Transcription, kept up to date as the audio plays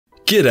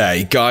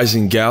G'day guys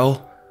and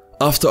gal.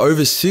 After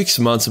over 6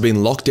 months of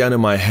being locked down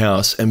in my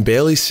house and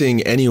barely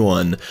seeing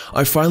anyone,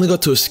 I finally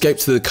got to escape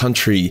to the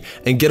country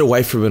and get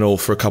away from it all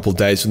for a couple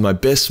days with my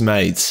best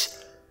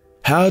mates.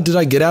 How did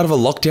I get out of a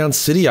lockdown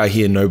city, I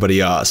hear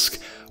nobody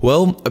ask?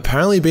 Well,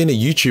 apparently being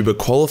a YouTuber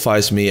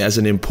qualifies me as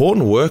an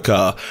important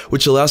worker,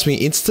 which allows me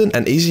instant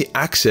and easy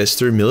access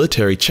through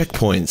military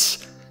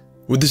checkpoints.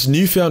 With this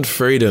newfound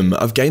freedom,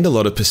 I've gained a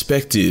lot of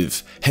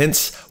perspective,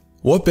 hence,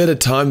 what better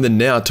time than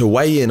now to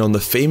weigh in on the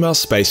female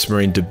Space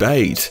Marine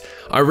debate?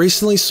 I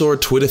recently saw a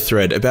Twitter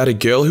thread about a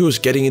girl who was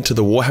getting into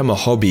the Warhammer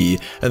hobby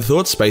and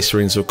thought Space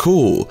Marines were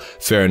cool.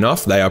 Fair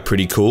enough, they are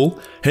pretty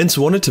cool, hence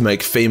wanted to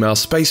make female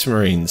Space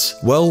Marines.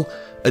 Well,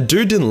 a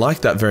dude didn't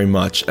like that very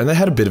much and they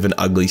had a bit of an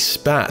ugly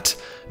spat.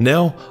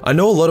 Now, I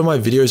know a lot of my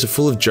videos are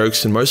full of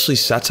jokes and mostly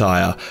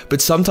satire,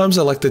 but sometimes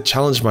I like to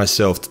challenge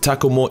myself to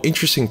tackle more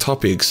interesting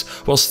topics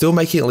while still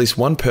making at least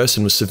one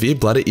person with severe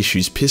bladder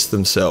issues piss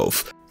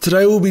themselves.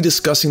 Today we'll be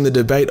discussing the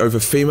debate over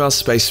female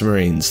Space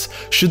Marines.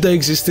 Should they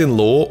exist in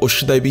lore or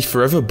should they be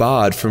forever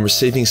barred from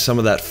receiving some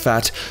of that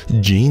fat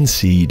gene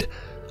seed?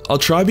 I'll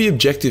try to be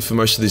objective for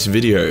most of this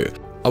video.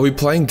 I'll be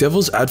playing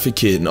devil's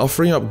advocate and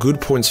offering up good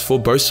points for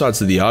both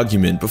sides of the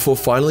argument before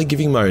finally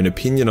giving my own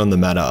opinion on the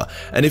matter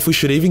and if we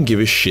should even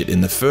give a shit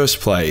in the first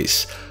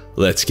place.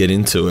 Let's get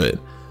into it.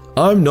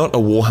 I'm not a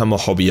Warhammer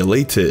hobby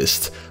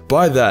elitist.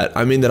 By that,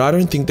 I mean that I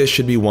don't think there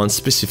should be one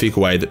specific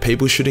way that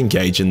people should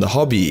engage in the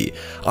hobby.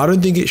 I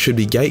don't think it should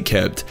be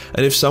gatekept,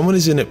 and if someone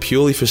is in it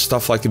purely for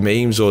stuff like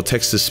memes or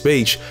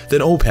text-to-speech,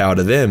 then all power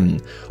to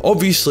them.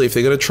 Obviously, if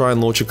they're going to try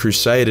and launch a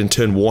crusade and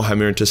turn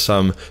Warhammer into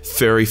some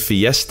furry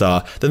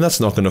fiesta, then that's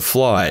not going to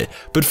fly.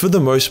 But for the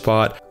most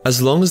part,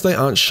 as long as they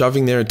aren't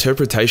shoving their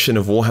interpretation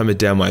of Warhammer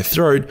down my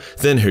throat,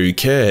 then who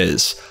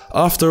cares?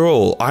 After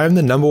all, I am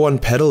the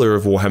 #1 peddler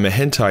of Warhammer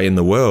hentai in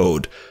the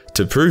world.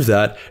 To prove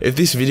that, if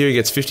this video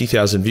gets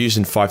 50,000 views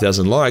and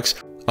 5,000 likes,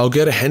 I'll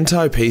get a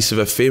hentai piece of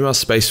a female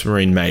Space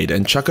Marine made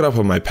and chuck it up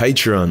on my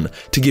Patreon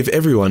to give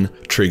everyone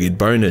triggered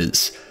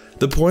boners.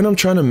 The point I'm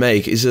trying to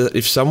make is that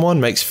if someone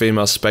makes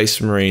female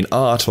Space Marine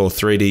art or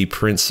 3D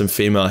prints some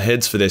female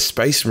heads for their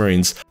Space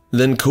Marines,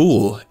 then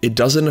cool, it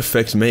doesn't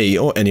affect me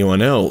or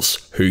anyone else,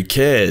 who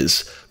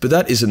cares? But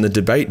that isn't the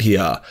debate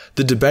here.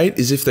 The debate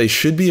is if they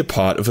should be a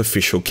part of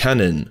official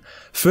canon.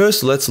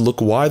 First, let's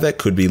look why that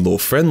could be lore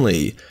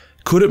friendly.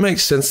 Could it make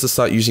sense to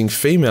start using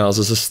females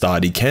as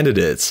Astartes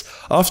candidates?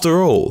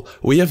 After all,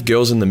 we have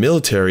girls in the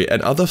military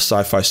and other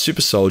sci-fi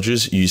super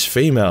soldiers use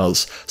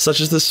females, such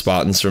as the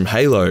Spartans from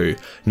Halo.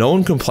 No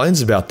one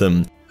complains about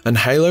them, and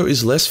Halo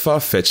is less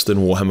far-fetched than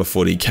Warhammer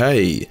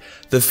 40k.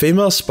 The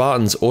female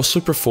Spartans also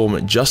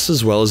perform just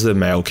as well as their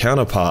male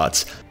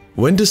counterparts.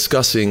 When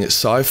discussing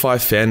sci-fi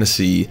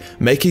fantasy,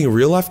 making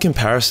real-life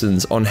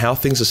comparisons on how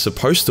things are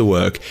supposed to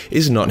work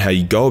is not how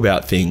you go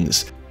about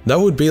things. That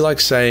would be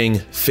like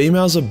saying,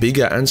 females are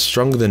bigger and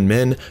stronger than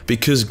men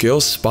because girl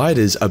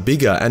spiders are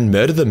bigger and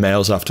murder the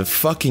males after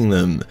fucking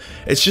them.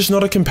 It's just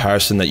not a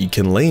comparison that you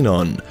can lean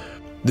on.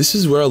 This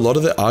is where a lot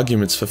of the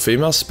arguments for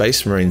female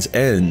Space Marines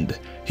end.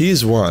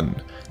 Here's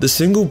one. The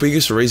single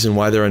biggest reason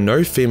why there are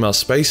no female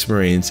Space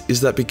Marines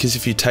is that because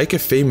if you take a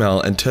female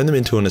and turn them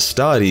into an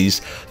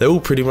Astartes, they will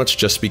pretty much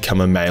just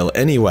become a male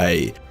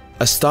anyway.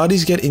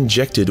 Astartes get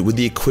injected with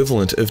the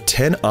equivalent of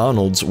 10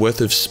 Arnolds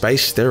worth of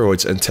space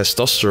steroids and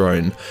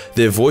testosterone.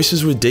 Their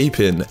voices would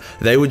deepen,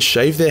 they would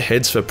shave their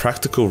heads for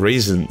practical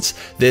reasons,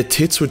 their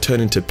tits would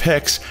turn into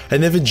pecs,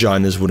 and their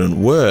vaginas wouldn't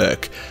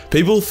work.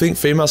 People think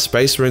female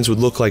Space Marines would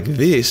look like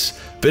this,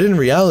 but in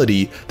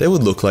reality, they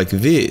would look like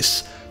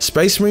this.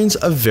 Space Marines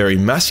are very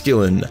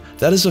masculine,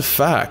 that is a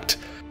fact.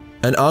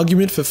 An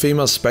argument for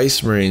female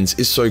Space Marines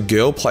is so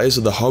girl players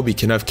of the hobby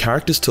can have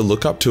characters to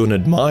look up to and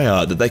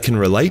admire that they can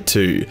relate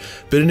to,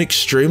 but an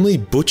extremely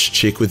butch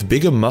chick with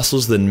bigger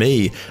muscles than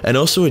me and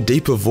also a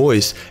deeper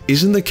voice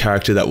isn't the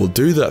character that will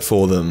do that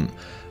for them.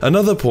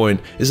 Another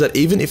point is that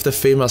even if the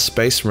female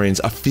Space Marines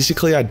are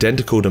physically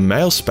identical to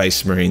male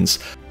Space Marines,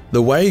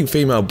 the way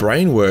female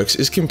brain works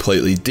is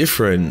completely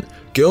different.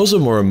 Girls are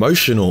more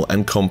emotional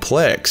and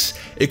complex.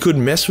 It could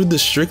mess with the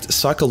strict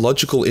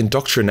psychological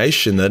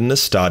indoctrination that an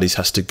Astartes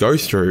has to go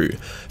through.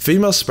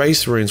 Female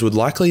Space Marines would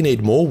likely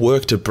need more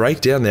work to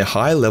break down their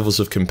high levels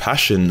of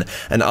compassion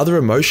and other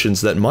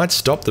emotions that might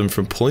stop them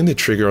from pulling the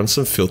trigger on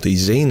some filthy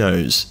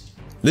Xenos.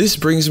 This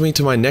brings me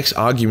to my next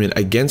argument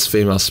against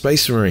female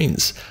Space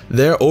Marines.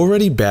 They're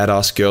already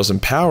badass girls in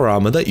power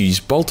armor that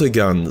use bolter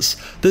guns,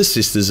 the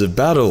Sisters of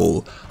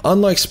Battle.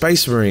 Unlike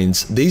Space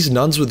Marines, these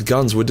nuns with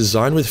guns were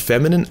designed with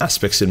feminine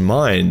aspects in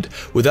mind,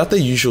 without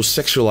the usual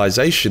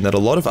sexualization that a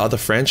lot of other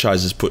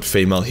franchises put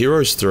female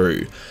heroes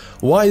through.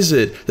 Why is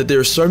it that there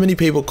are so many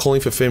people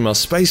calling for female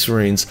Space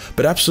Marines,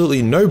 but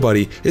absolutely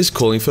nobody is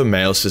calling for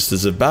male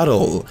Sisters of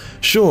Battle?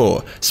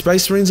 Sure,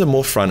 Space Marines are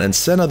more front and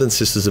center than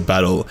Sisters of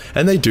Battle,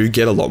 and they do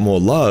get a lot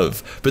more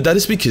love, but that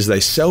is because they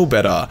sell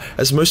better,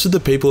 as most of the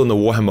people in the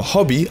Warhammer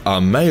hobby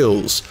are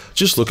males.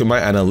 Just look at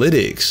my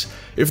analytics.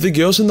 If the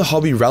girls in the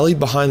hobby rallied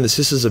behind the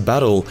Sisters of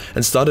Battle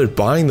and started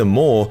buying them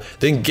more,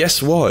 then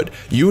guess what?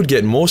 You would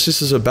get more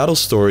Sisters of Battle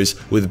stories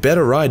with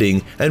better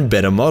writing and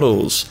better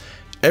models.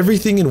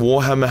 Everything in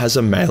Warhammer has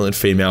a male and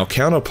female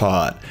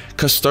counterpart.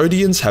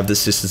 Custodians have the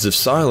Sisters of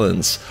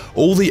Silence.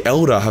 All the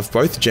Elder have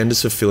both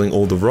genders fulfilling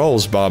all the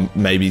roles, bar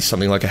maybe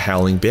something like a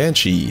Howling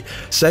Banshee.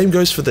 Same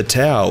goes for the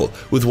Tau,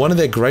 with one of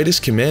their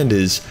greatest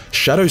commanders,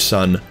 Shadow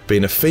Sun,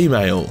 being a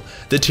female.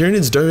 The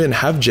Tyranids don't even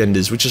have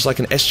genders, which is like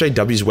an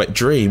SJW's wet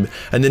dream,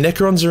 and the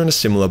Necrons are in a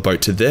similar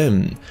boat to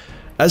them.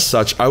 As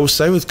such, I will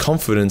say with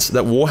confidence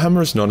that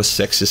Warhammer is not a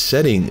sexist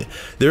setting.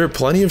 There are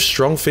plenty of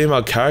strong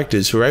female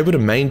characters who are able to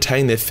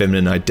maintain their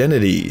feminine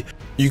identity.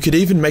 You could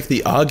even make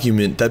the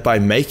argument that by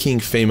making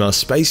female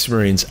Space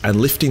Marines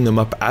and lifting them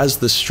up as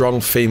the strong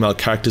female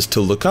characters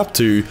to look up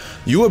to,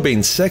 you are being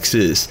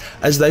sexist,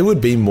 as they would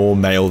be more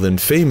male than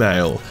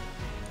female.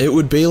 It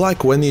would be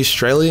like when the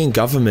Australian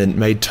government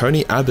made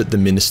Tony Abbott the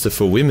Minister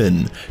for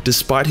Women,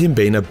 despite him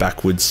being a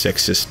backwards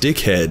sexist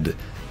dickhead.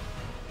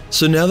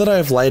 So now that I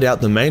have laid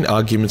out the main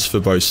arguments for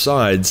both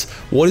sides,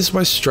 what is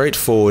my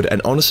straightforward and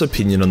honest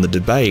opinion on the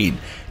debate?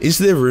 Is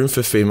there room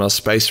for female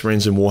Space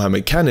Marines in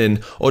Warhammer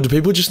canon, or do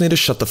people just need to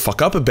shut the fuck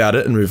up about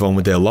it and move on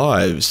with their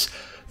lives?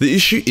 The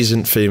issue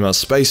isn't female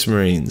Space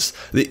Marines,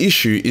 the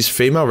issue is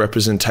female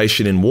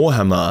representation in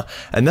Warhammer,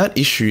 and that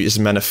issue is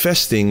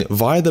manifesting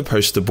via the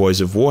poster boys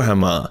of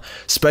Warhammer.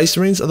 Space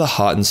Marines are the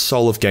heart and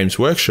soul of Games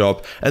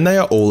Workshop, and they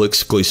are all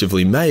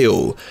exclusively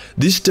male.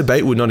 This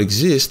debate would not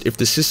exist if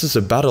the Sisters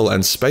of Battle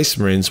and Space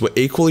Marines were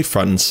equally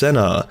front and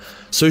center.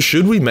 So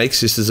should we make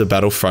Sisters of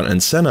Battle front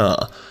and center?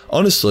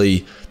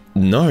 Honestly,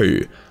 no.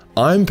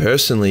 I'm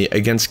personally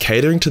against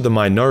catering to the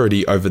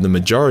minority over the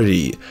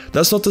majority.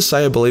 That's not to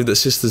say I believe that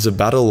Sisters of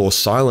Battle or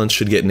Silence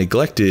should get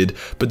neglected,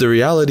 but the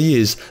reality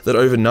is that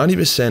over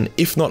 90%,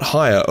 if not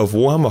higher, of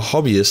Warhammer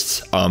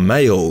hobbyists are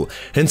male.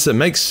 Hence it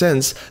makes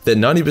sense that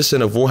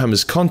 90% of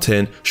Warhammer's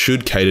content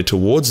should cater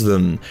towards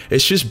them.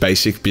 It's just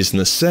basic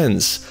business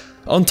sense.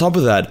 On top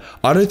of that,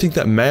 I don't think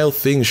that male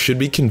things should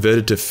be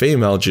converted to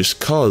female just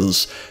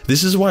cause.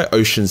 This is why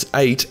Ocean's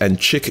 8 and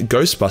Chick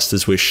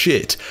Ghostbusters were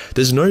shit.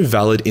 There's no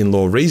valid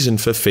in-law reason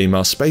for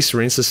female Space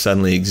Marines to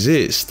suddenly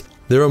exist.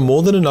 There are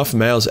more than enough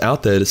males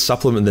out there to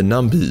supplement the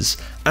numbers,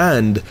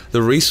 and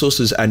the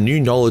resources and new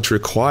knowledge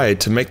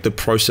required to make the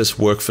process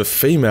work for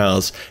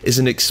females is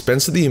an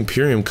expense that the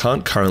Imperium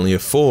can't currently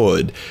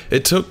afford.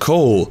 It took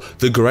Cole,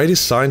 the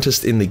greatest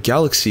scientist in the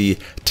galaxy,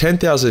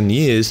 10,000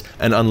 years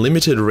and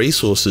unlimited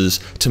resources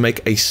to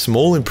make a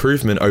small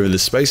improvement over the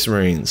Space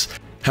Marines.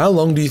 How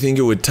long do you think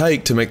it would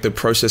take to make the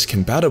process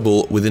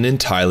compatible with an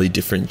entirely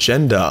different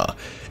gender?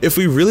 If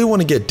we really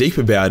want to get deep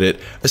about it,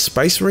 a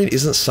Space Marine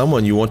isn't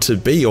someone you want to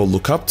be or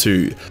look up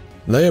to.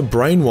 They are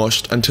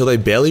brainwashed until they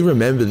barely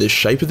remember the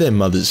shape of their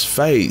mother's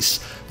face.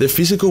 The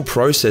physical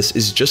process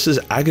is just as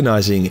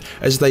agonizing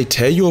as they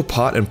tear you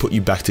apart and put you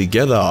back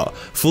together,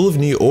 full of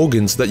new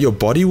organs that your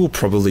body will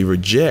probably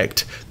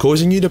reject,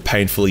 causing you to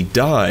painfully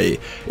die.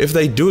 If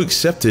they do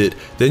accept it,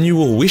 then you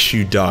will wish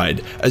you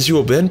died, as you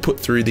will then put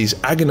through these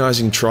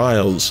agonizing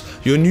trials.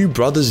 Your new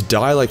brothers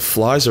die like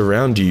flies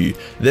around you.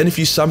 Then if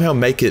you somehow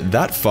make it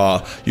that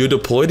far, you're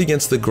deployed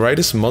against the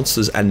greatest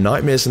monsters and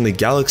nightmares in the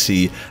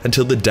galaxy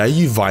until the day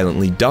you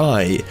violently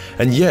die.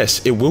 And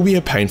yes, it will be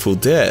a painful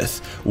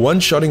death.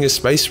 One-shotting a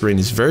Space Marine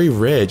is very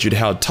rare due to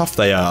how tough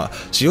they are,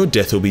 so your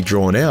death will be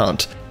drawn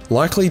out.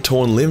 Likely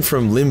torn limb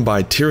from limb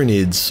by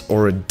Tyranids,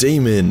 or a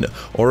demon,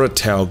 or a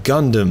Tau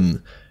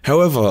Gundam.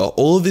 However,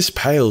 all of this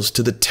pales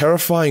to the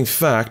terrifying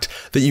fact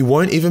that you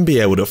won't even be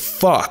able to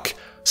fuck.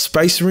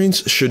 Space Marines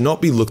should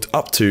not be looked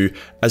up to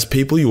as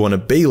people you want to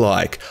be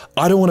like.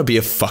 I don't want to be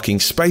a fucking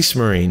Space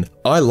Marine.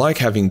 I like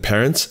having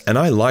parents, and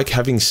I like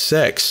having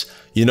sex.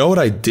 You know what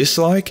I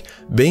dislike?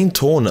 Being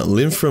torn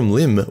limb from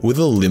limb with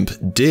a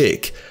limp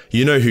dick.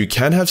 You know who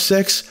can have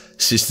sex?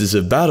 Sisters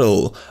of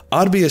Battle.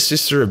 I'd be a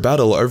Sister of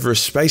Battle over a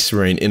Space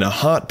Marine in a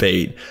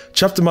heartbeat.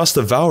 Chapter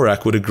Master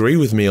Valrak would agree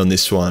with me on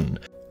this one.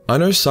 I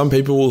know some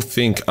people will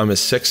think I'm a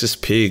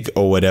sexist pig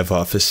or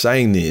whatever for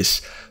saying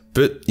this,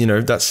 but, you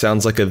know, that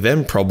sounds like a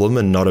them problem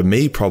and not a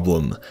me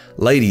problem.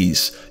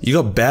 Ladies, you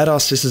got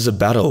badass Sisters of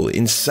Battle,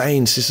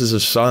 insane Sisters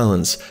of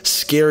Silence,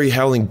 scary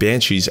Howling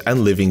Banshees,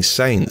 and Living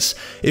Saints.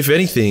 If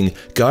anything,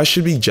 guys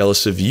should be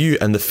jealous of you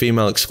and the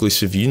female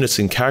exclusive units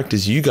and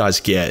characters you guys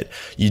get.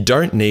 You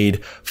don't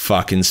need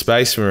fucking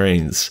Space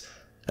Marines.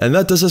 And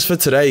that does us for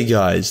today,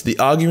 guys. The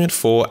argument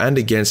for and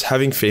against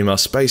having female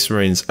Space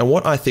Marines and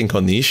what I think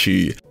on the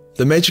issue.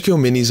 The Majorkill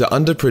minis are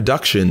under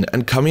production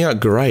and coming out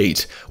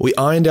great. We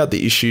ironed out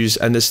the issues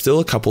and there's still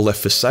a couple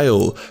left for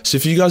sale, so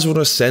if you guys want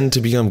to ascend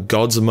to become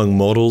gods among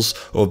mortals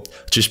or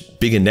just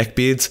bigger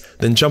neckbeards,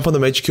 then jump on the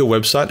Majorkill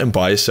website and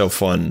buy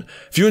yourself one.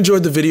 If you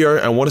enjoyed the video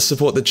and want to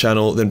support the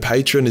channel, then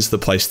Patreon is the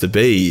place to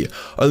be.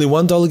 Only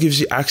 $1 gives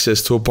you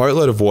access to a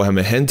boatload of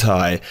Warhammer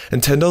hentai,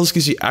 and $10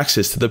 gives you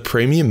access to the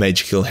premium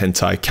Majorkill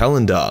hentai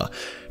calendar.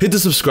 Hit the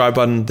subscribe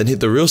button, then hit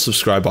the real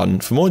subscribe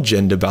button for more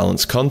gender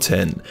balanced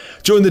content.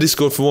 Join the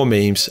Discord for more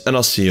memes, and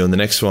I'll see you on the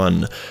next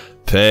one.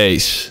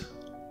 Peace.